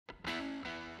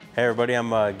Hey everybody,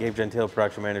 I'm Gabe Gentile,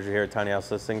 production manager here at Tiny House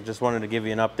Listing. Just wanted to give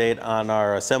you an update on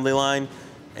our assembly line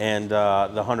and the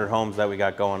 100 homes that we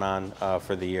got going on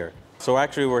for the year. So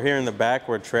actually we're here in the back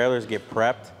where trailers get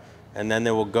prepped, and then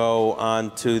they will go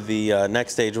on to the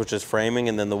next stage, which is framing,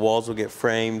 and then the walls will get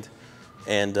framed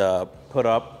and put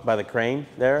up by the crane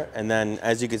there. And then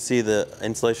as you can see, the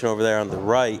insulation over there on the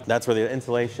right, that's where the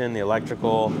insulation, the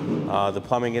electrical, the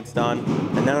plumbing gets done.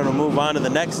 And then it'll move on to the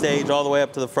next stage all the way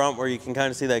up to the front where you can kind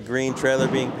of see that green trailer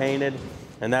being painted.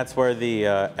 And that's where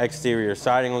the exterior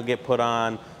siding will get put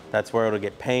on. That's where it'll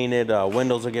get painted,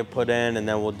 windows will get put in, and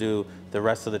then we'll do the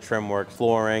rest of the trim work,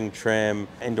 flooring, trim,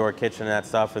 indoor kitchen, and that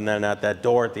stuff. And then at that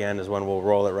door at the end is when we'll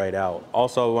roll it right out.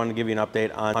 Also, I wanted to give you an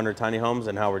update on 100 tiny homes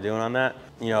and how we're doing on that.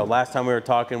 You know, last time we were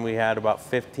talking, we had about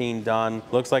 15 done.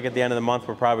 Looks like at the end of the month,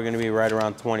 we're probably gonna be right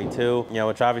around 22, you know,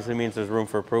 which obviously means there's room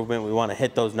for improvement. We wanna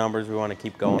hit those numbers. We wanna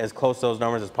keep going as close to those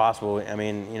numbers as possible. I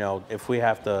mean, you know, if we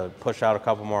have to push out a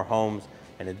couple more homes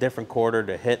in a different quarter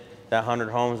to hit that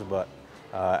 100 homes, but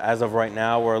as of right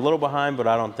now, we're a little behind, but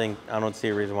I don't see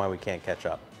a reason why we can't catch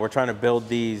up. We're trying to build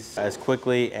these as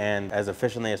quickly and as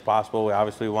efficiently as possible. We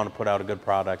obviously want to put out a good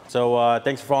product. So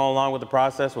thanks for following along with the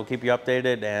process. We'll keep you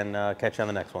updated and catch you on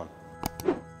the next one.